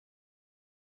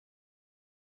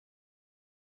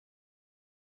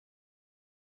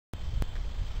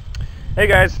Hey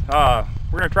guys,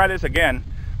 we're gonna try this again.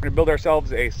 We're gonna build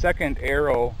ourselves a second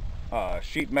Aero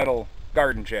sheet metal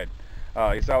garden shed.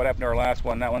 You saw what happened to our last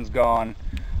one. That one's gone.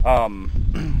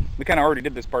 We kind of already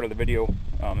did this part of the video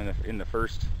in the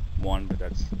first one, but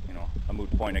that's a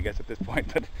moot point, I guess, at this point.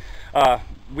 But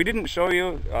we didn't show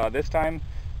you this time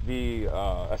the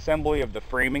assembly of the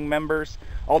framing members.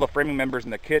 All the framing members in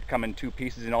the kit come in two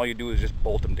pieces, and all you do is just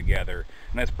bolt them together,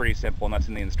 and that's pretty simple, and that's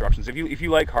in the instructions. If you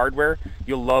like hardware,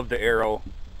 you'll love the Aero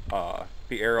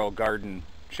garden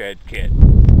shed kit.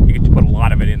 You get to put a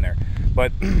lot of it in there.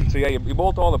 But so yeah, you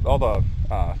bolt all the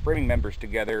framing members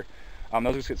together.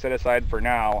 Those just get set aside for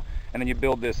now, and then you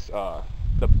build this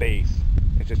the base.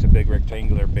 It's just a big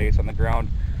rectangular base on the ground.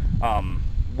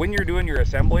 When you're doing your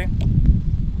assembly,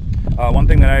 one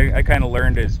thing that I kind of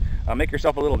learned is make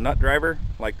yourself a little nut driver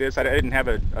like this. I didn't have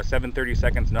a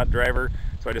 7/32 nut driver,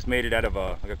 so I just made it out of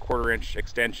like a 1/4 inch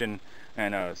extension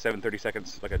and a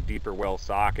 7/32 like a deeper well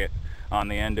socket on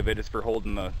the end of it. Is for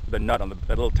holding the nut on that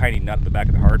little tiny nut at the back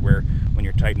of the hardware when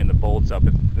you're tightening the bolts up.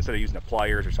 Instead of using the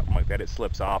pliers or something like that, it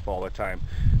slips off all the time.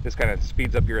 This kind of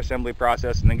speeds up your assembly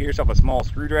process. And then get yourself a small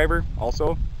screwdriver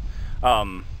also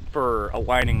for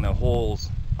aligning the holes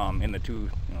in the two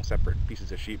separate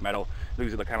pieces of sheet metal.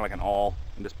 Use it kind of like an awl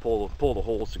and just pull the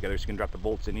holes together so you can drop the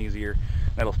bolts in easier.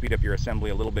 That'll speed up your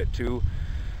assembly a little bit too.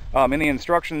 In the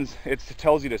instructions, it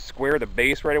tells you to square the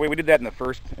base right away. We did that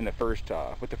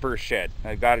with the first shed.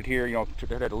 I got it here,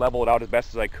 to level it out as best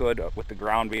as I could with the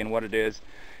ground being what it is,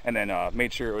 and then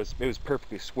made sure it was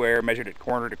perfectly square. Measured it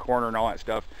corner to corner and all that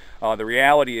stuff. The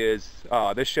reality is,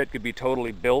 this shed could be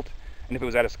totally built, and if it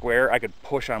was at a square, I could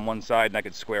push on one side and I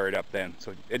could square it up then.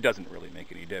 So it doesn't really make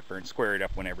any difference. Square it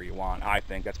up whenever you want. I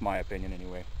think that's my opinion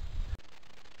anyway.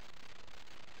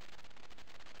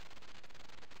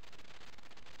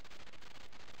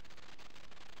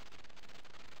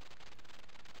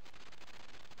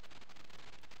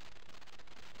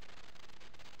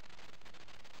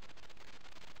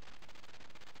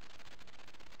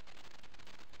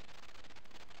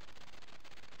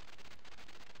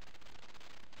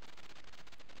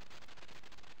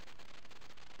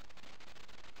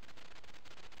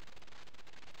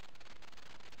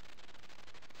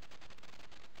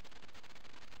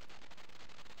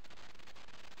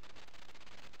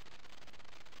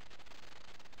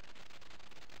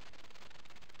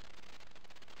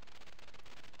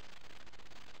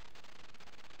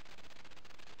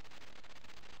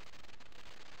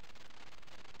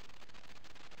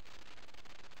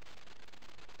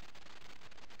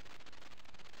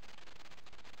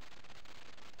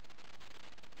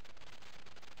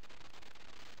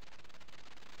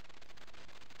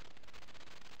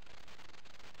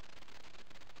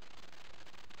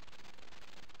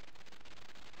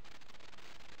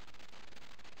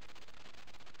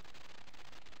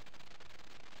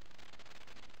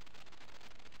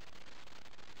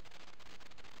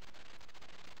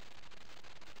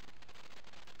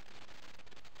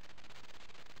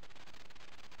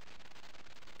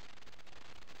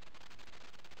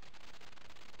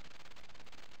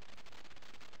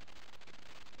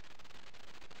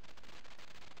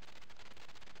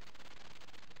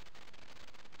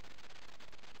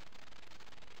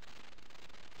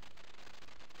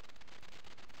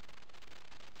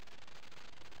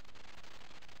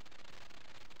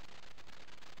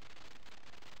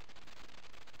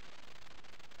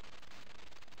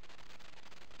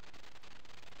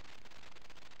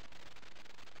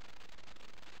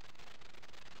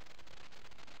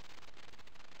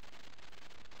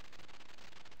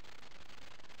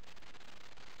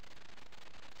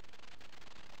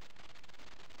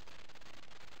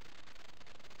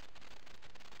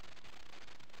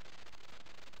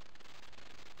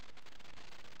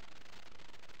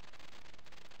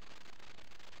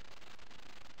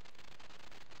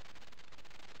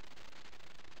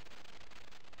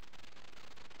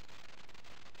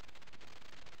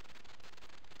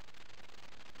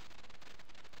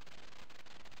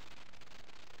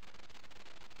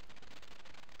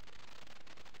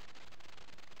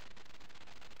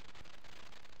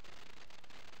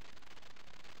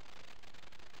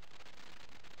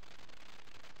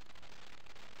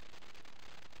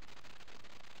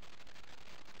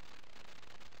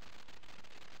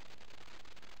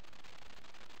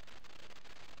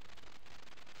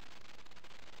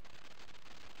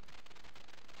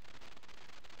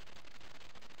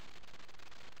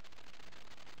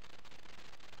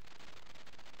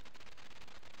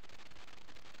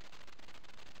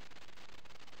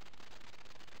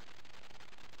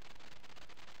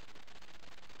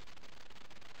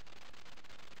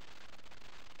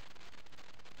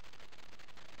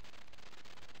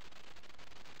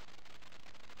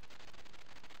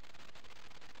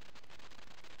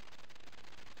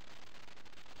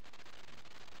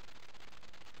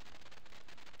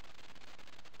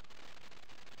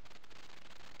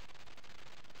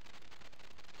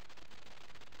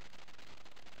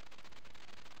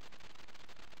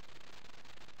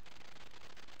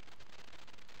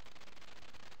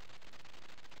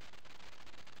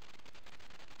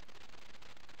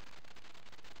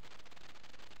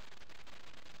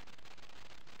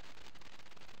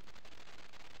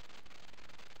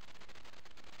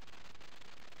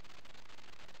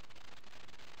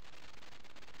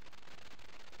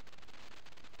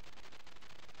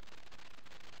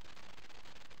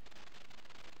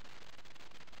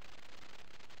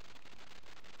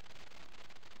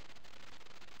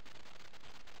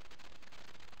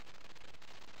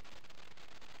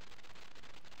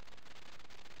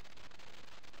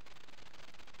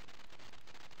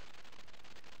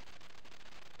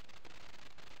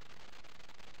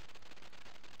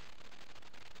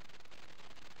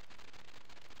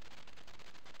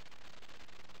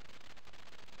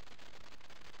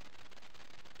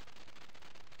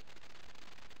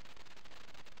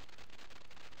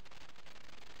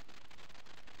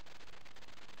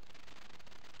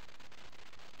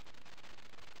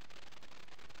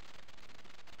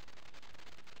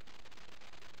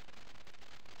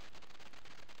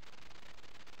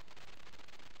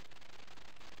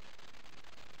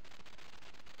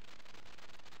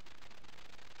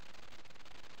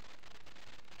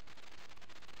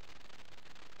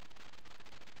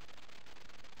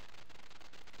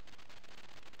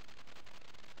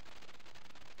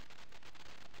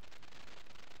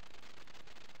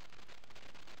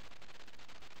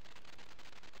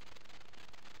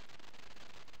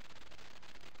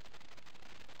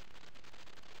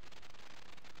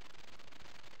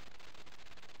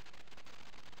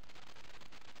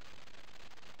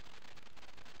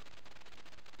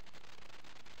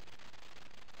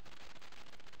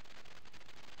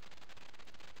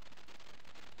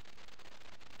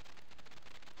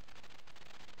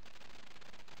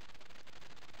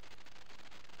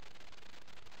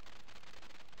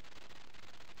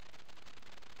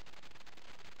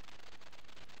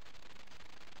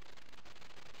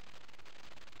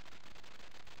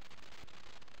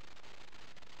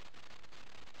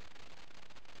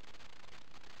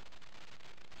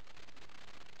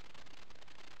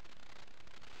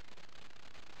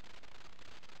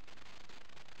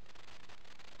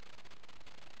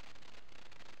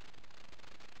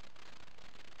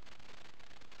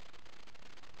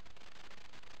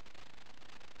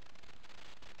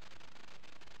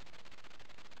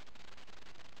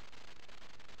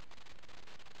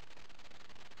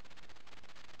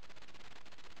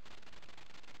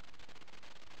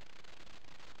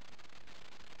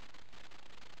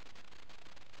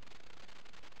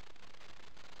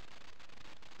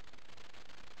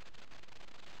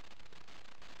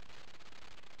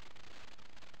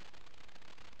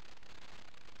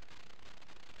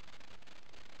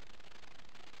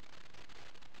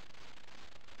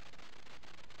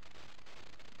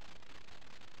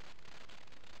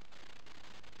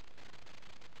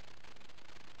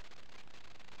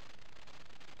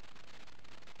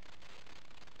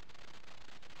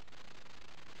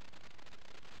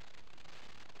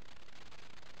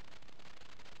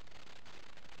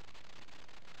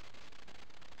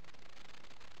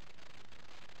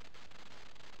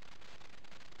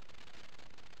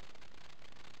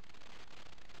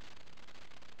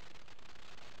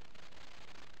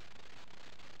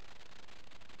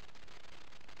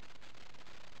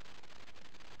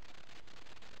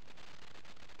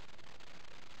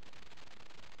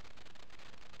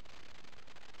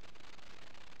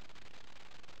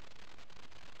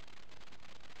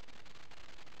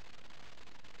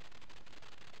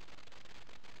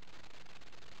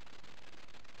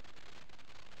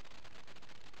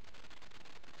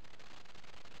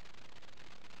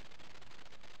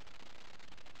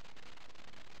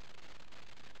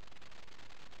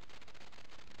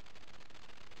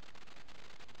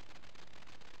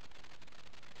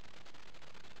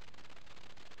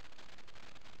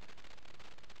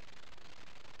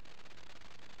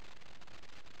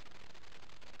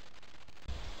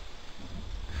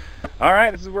 All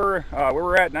right, this is where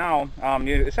we're at now.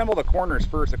 You assemble the corners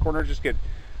first. The corners just get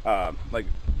like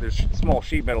there's small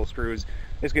sheet metal screws.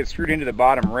 Just get screwed into the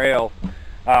bottom rail,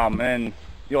 and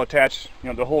you'll attach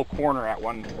the whole corner at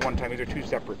one time. These are two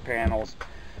separate panels.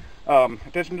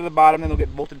 Attach them to the bottom, then they'll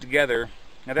get bolted together.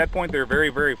 At that point, they're very,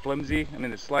 very flimsy. I mean,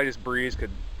 the slightest breeze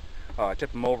could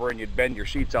tip them over, and you'd bend your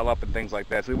sheets all up and things like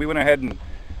that. So we went ahead and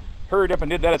hurried up and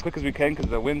did that as quick as we can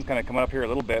because the wind's kind of coming up here a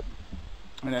little bit.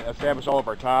 And then established all of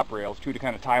our top rails too to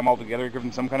kind of tie them all together, give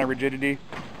them some kind of rigidity.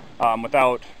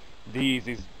 Without these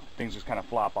things just kind of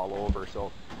flop all over.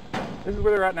 So this is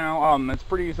where they're at now. It's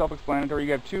pretty self-explanatory.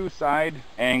 You have two side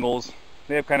angles.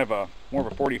 They have kind of more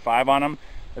of a 45 on them.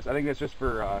 I think that's just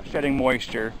for shedding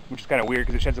moisture, which is kind of weird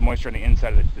because it sheds the moisture on the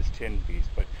inside of this tin piece.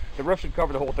 But the roof should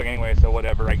cover the whole thing anyway, so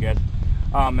whatever, I guess.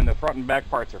 And the front and back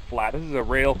parts are flat. This is a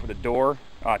rail for the door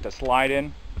to slide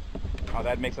in.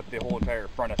 That makes up the whole entire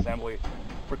front assembly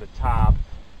for the top.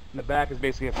 And the back is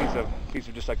basically a piece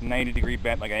of just like 90-degree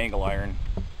bent, like an angle iron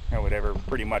or whatever,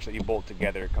 pretty much, that you bolt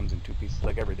together. It comes in two pieces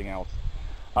like everything else.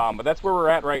 But that's where we're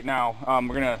at right now.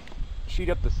 We're gonna sheet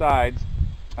up the sides,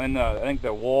 and I think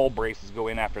the wall braces go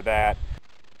in after that.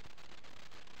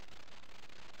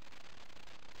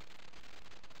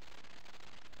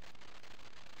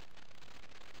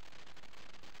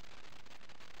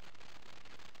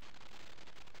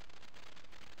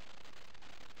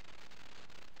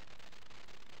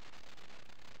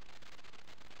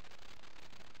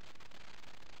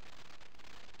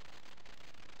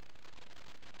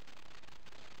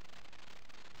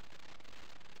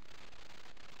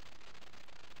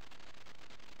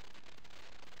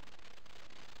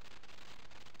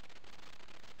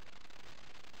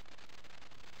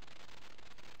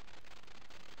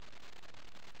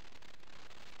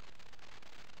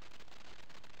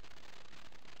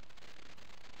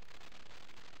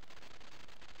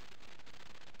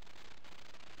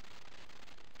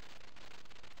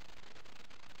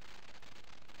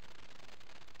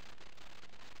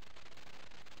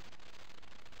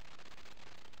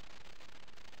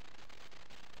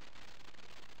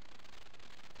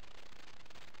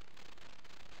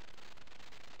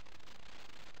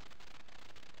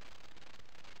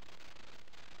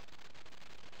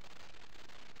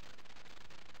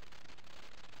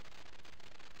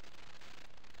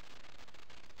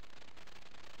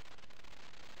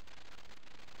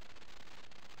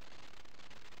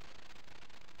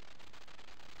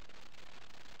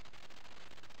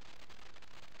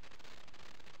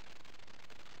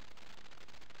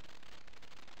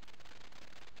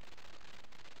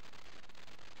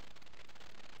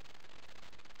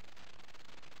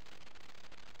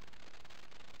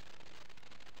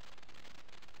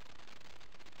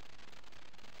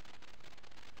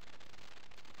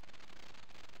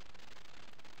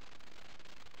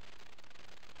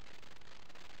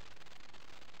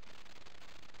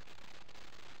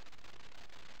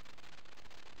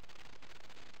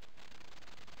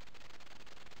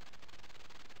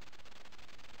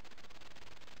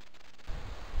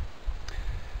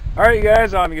 Alright, you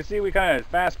guys, you can see we kind of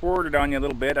fast forwarded on you a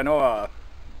little bit. I know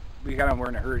we kind of were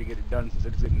in a hurry to get it done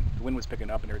since the wind was picking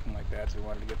up and everything like that, so we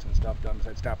wanted to get some stuff done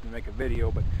besides stopping to make a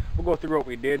video. But we'll go through what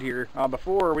we did here.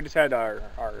 Before, we just had our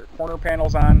corner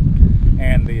panels on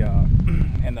and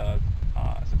the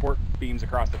support beams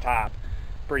across the top,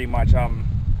 pretty much.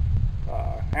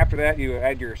 After that, you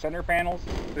add your center panels.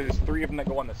 There's 3 of them that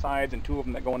go on the sides and 2 of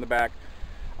them that go in the back.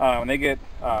 And they get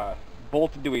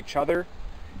bolted to each other,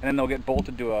 and then they'll get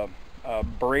bolted to a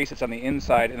brace that's on the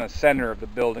inside in the center of the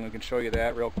building. We can show you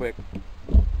that real quick.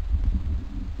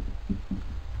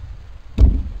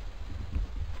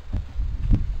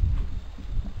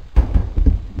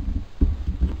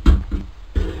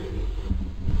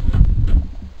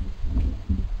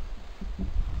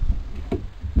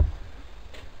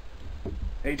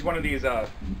 Each one of these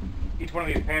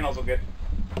panels will get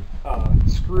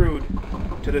screwed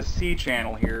to this C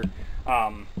channel here.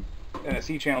 And the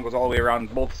C channel goes all the way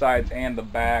around both sides and the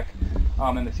back,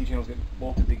 and the C channels get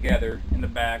bolted together in the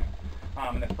back.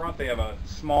 In the front, they have a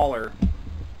smaller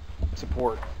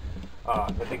support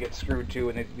that they get screwed to,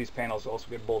 and these panels also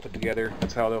get bolted together.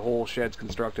 That's how the whole shed's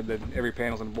constructed. That every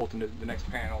panel's going to bolt into the next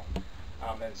panel,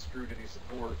 and it's screwed to these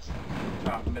supports,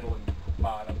 top, middle, and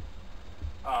bottom.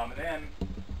 And then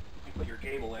you put your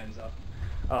gable ends up.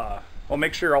 Well,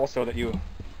 make sure also that your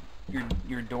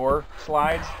door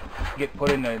slides get put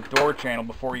in the door channel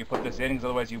before you put this in, because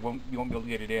otherwise you won't be able to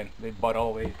get it in. They butt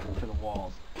all the way to the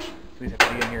walls. So these have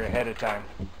to be in here ahead of time.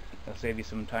 That'll save you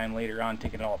some time later on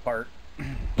taking it all apart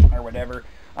or whatever.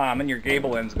 And your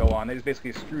gable ends go on. They just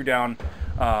basically screw down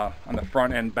on the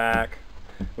front and back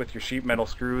with your sheet metal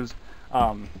screws.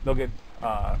 They'll get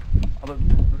a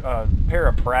pair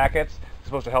of brackets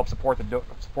supposed to help support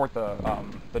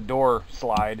the door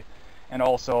slide, and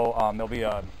also there'll be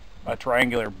a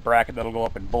triangular bracket that'll go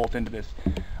up and bolt into this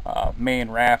main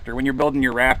rafter. When you're building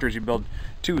your rafters, you build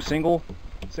two single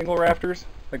rafters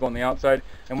that go on the outside,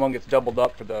 and one gets doubled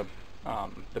up for the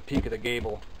peak of the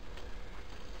gable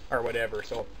or whatever.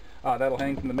 So that'll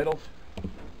hang from the middle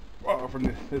from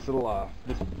this little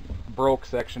this broke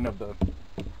section of the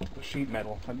sheet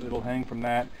metal. It'll hang from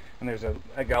that, and there's a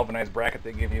galvanized bracket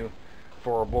they give you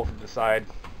for both of the side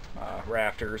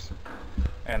rafters,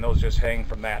 and those just hang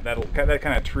from that. That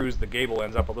kind of trues the gable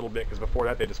ends up a little bit, because before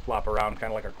that they just flop around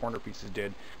kind of like our corner pieces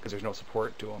did, because there's no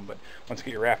support to them. But once you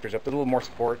get your rafters up, there's a little more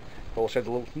support. The whole shed's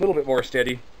a little bit more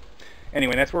steady.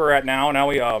 Anyway, that's where we're at now. Now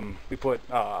we put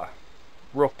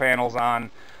roof panels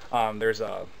on. There's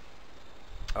like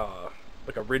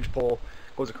a ridge pole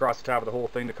goes across the top of the whole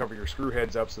thing to cover your screw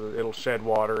heads up, so that it'll shed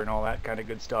water and all that kind of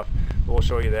good stuff. We'll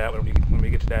show you that when we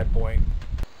get to that point.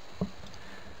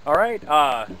 All right.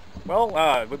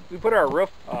 We put our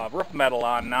roof metal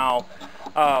on now.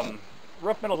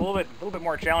 Roof metal is a little bit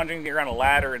more challenging to get around a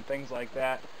ladder and things like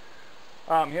that.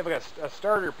 You have like a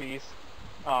starter piece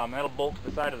that'll bolt to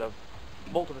the side of the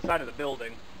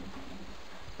building.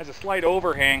 Has a slight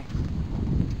overhang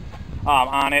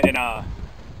on it, and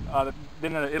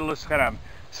then it'll just kind of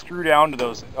screw down to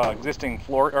those existing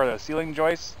floor or the ceiling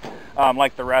joists,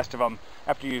 like the rest of them.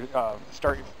 After you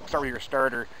start with your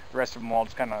starter, the rest of them all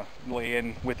just kind of lay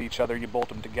in with each other. You bolt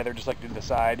them together just like you did the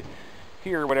side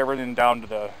here, whatever, then down to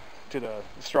the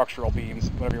structural beams,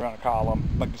 whatever you want to call them,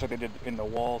 just like they did in the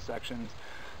wall sections.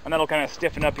 And that'll kind of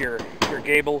stiffen up your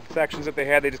gable sections that they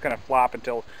had. They just kind of flop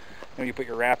until you put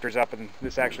your rafters up, and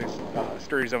this actually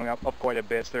sturdies them up quite a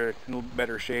bit, so they're in a little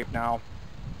better shape now.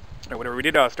 Or whatever. We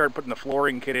did start putting the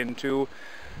flooring kit in too.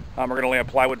 We're going to lay a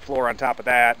plywood floor on top of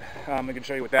that. I can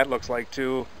show you what that looks like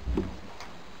too.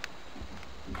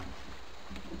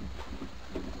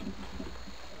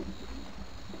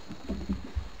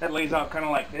 That lays out kind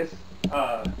of like this.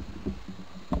 I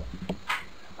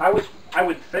would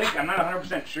think, I'm not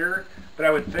 100% sure, but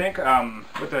I would think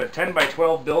with a 10 by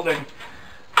 12 building,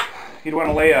 you'd want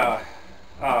to lay a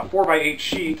 4 by 8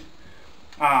 sheet,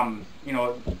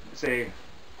 say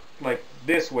like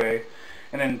this way,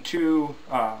 and then two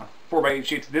 4 by 8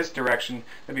 sheets this direction.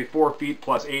 That'd be 4 feet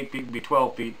plus 8 feet would be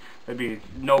 12 feet. That'd be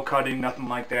no cutting, nothing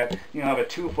like that. You have a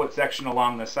 2-foot section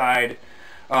along the side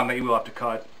that you will have to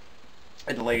cut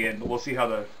and lay in. But we'll see how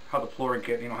the flooring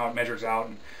kit, how it measures out,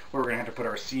 and where we're gonna have to put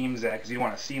our seams at, because you don't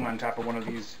want a seam on top of one of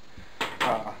these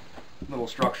little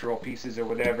structural pieces or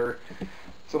whatever.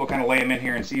 So we'll kind of lay them in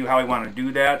here and see how we want to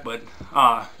do that. But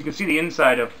you can see the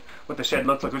inside of what the shed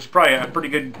looks like, which is probably a pretty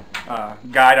good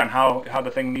guide on how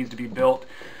the thing needs to be built.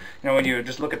 When you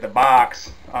just look at the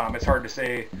box, it's hard to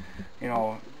say,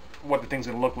 what the thing's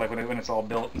going to look like when it's all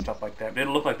built and stuff like that. But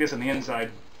it'll look like this on the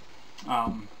inside.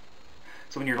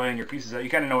 So when you're laying your pieces out, you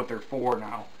kind of know what they're for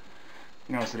now.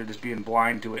 Instead of just being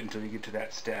blind to it until you get to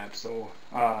that step. So,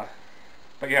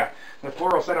 but yeah, the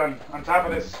floor will sit on top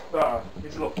of this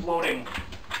these little floating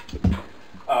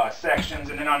sections,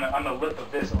 and then on the lip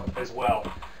of this as well.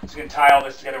 So you can tie all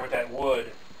this together with that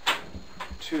wood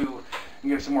to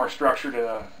give some more structure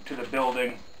to the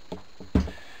building.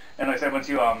 And like I said, once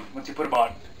you put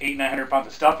about 800-900 pounds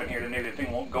of stuff in here, then maybe the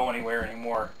thing won't go anywhere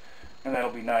anymore, and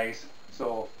that'll be nice.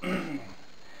 So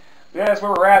yeah, that's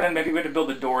where we're at. And maybe we have to build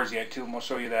the doors yet too, and we'll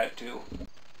show you that too.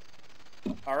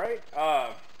 All right,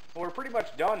 well, we're pretty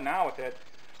much done now with it.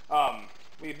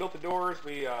 We built the doors.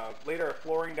 We laid our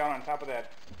flooring down on top of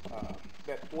that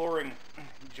flooring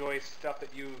joist stuff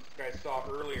that you guys saw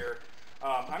earlier.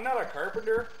 I'm not a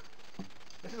carpenter.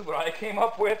 This is what I came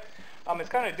up with. It's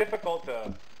kind of difficult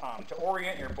to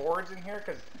orient your boards in here,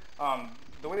 because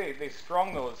the way they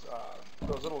strung those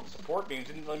little support beams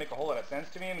didn't really make a whole lot of sense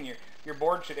to me. I mean, your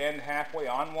board should end halfway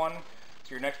on one,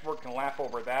 so your next board can lap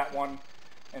over that one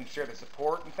and share the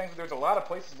support and things. But there's a lot of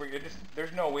places where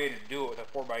there's no way to do it with a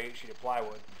 4 by 8 sheet of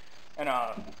plywood. And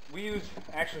we used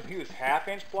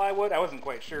 1/2-inch plywood. I wasn't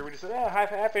quite sure. We just said,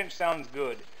 half inch sounds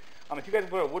good. If you guys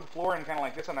put a wood floor in kind of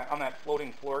like this on that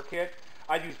floating floor kit,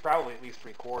 I'd use probably at least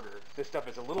 3/4. This stuff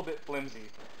is a little bit flimsy,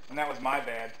 and that was my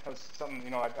bad. That was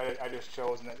something I just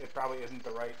chose, and it probably isn't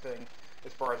the right thing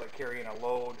as far as like carrying a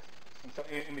load and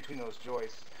stuff in between those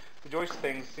joists. The joist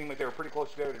things seemed like they were pretty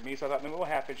close together to me, so I thought maybe a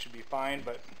 1/2 inch should be fine,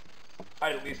 but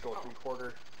I'd at least go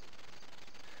 3/4.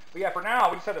 But yeah, for now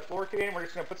we just have the floor kit in. We're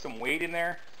just gonna put some weight in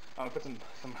there. Put some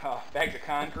bags of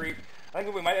concrete. I think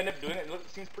what we might end up doing, it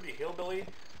seems pretty hillbilly.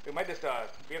 We might just,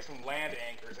 we have some land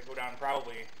anchors that go down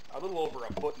probably a little over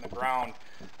a foot in the ground,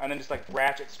 and then just like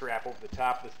ratchet strap over the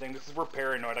top of this thing. We're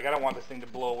paranoid. Like, I don't want this thing to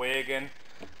blow away again.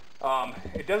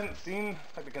 It doesn't seem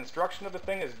like the construction of the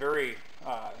thing is very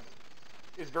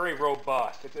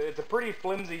robust. It's a pretty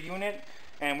flimsy unit,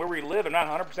 and where we live, I'm not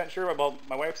 100% sure about.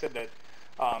 My wife said that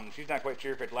she's not quite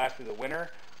sure if it'd last through the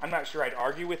winter. I'm not sure I'd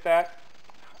argue with that.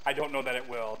 I don't know that it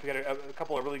will. If we got a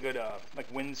couple of really good like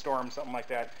windstorms, something like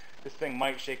that, this thing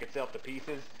might shake itself to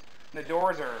pieces. And the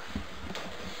door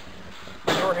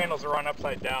handles are on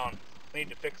upside down. I need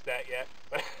to fix that yet.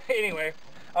 But anyway,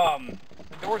 the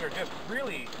doors are just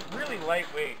really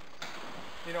lightweight,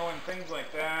 you know, and things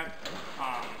like that.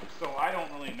 So I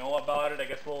don't really know about it. I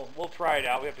guess we'll try it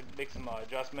out. We have to make some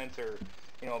adjustments, or,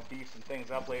 you know, beef some things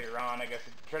up later on. I guess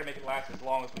try to make it last as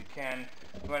long as we can.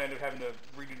 We might end up having to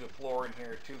redo the floor in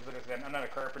here too, because like I said, I'm not a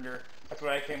carpenter. That's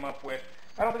what I came up with.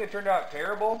 I don't think it turned out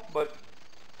terrible, but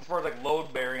as far as like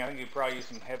load bearing, I think you'd probably use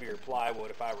some heavier plywood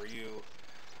if I were you.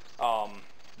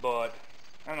 But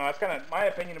I don't know. That's kind of my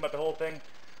opinion about the whole thing.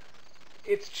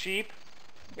 It's cheap.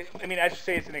 I mean, I should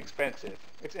say it's inexpensive.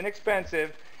 It's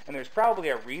inexpensive, and there's probably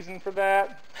a reason for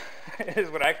that, is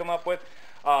what I come up with.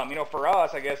 You know, for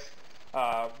us, I guess,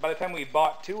 by the time we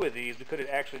bought 2 of these, we could have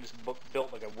actually just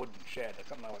built like a wooden shed. That's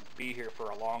something that would be here for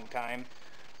a long time.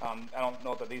 I don't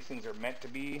know that these things are meant to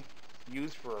be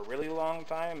used for a really long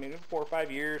time, maybe 4 or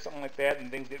 5 years, something like that, and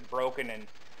things get broken, and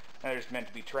they're just meant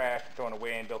to be trashed, thrown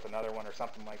away, and built another one or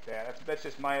something like that. That's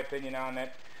just my opinion on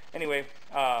it. Anyway,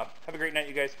 have a great night,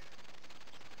 you guys.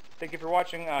 Thank you for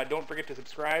watching. Don't forget to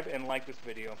subscribe and like this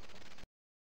video.